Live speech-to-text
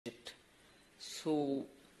So,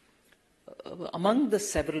 among the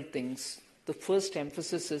several things, the first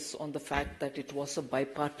emphasis is on the fact that it was a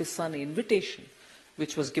bipartisan invitation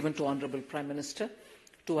which was given to Honorable Prime Minister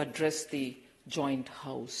to address the joint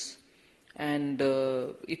house. And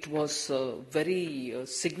it was a very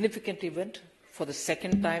significant event for the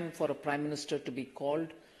second time for a Prime Minister to be called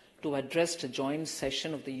to address a joint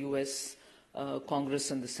session of the US Congress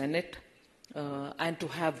and the Senate, and to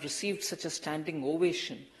have received such a standing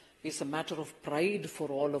ovation is a matter of pride for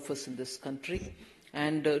all of us in this country.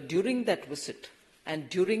 And during that visit, and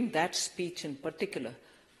during that speech in particular,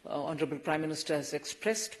 Honorable Prime Minister has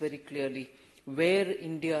expressed very clearly where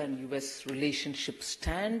India and US relationships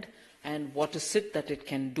stand and what is it that it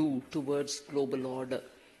can do towards global order.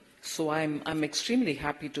 So I'm extremely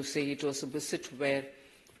happy to say it was a visit where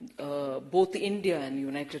both India and the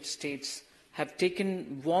United States have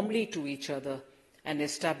taken warmly to each other and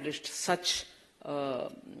established such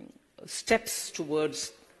steps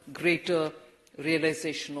towards greater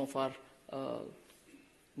realization of our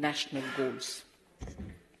national goals.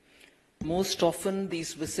 Most often,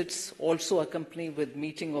 these visits also accompany with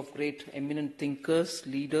meeting of great eminent thinkers,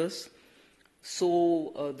 leaders.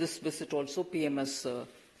 So this visit also, PMS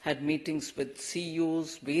had meetings with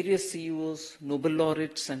CEOs, various CEOs, Nobel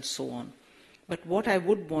laureates, and so on. But what I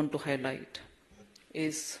would want to highlight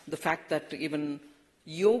is the fact that even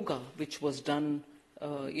yoga, which was done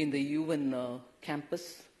in the UN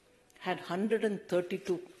campus, had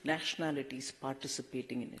 132 nationalities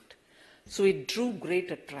participating in it. So it drew great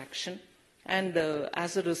attraction, and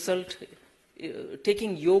as a result,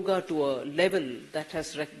 taking yoga to a level that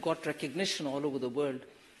has got recognition all over the world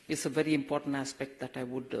is a very important aspect that I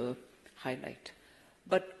would highlight.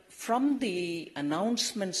 But from the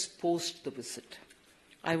announcements post the visit,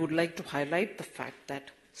 I would like to highlight the fact that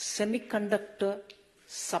semiconductor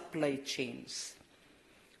supply chains,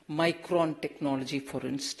 Micron technology, for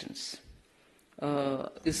instance,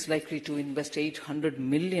 is likely to invest $800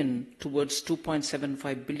 million towards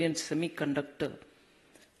 2.75 billion semiconductor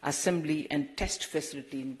assembly and test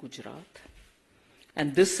facility in Gujarat.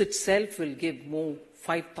 And this itself will give more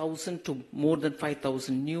 5,000 to more than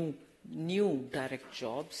 5,000 new direct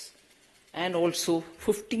jobs, and also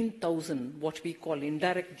 15,000 what we call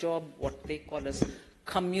indirect job, what they call as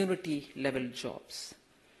community level jobs.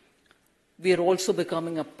 We are also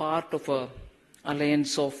becoming a part of an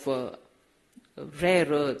alliance of rare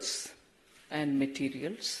earths and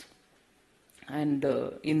materials. And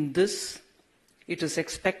in this, it is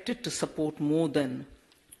expected to support more than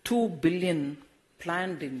 2 billion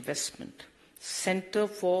planned investment. Center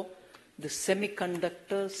for the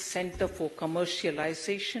Semiconductor Center for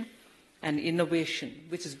Commercialization and Innovation,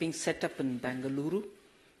 which is being set up in Bengaluru,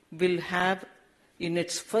 will have, in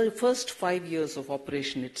its first 5 years of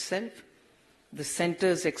operation itself, the center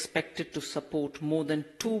is expected to support more than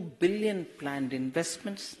 2 billion planned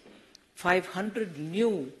investments, 500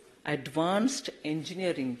 new advanced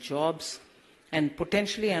engineering jobs, and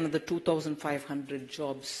potentially another 2,500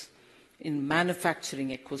 jobs in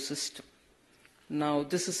manufacturing ecosystem. Now,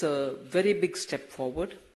 this is a very big step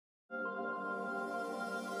forward.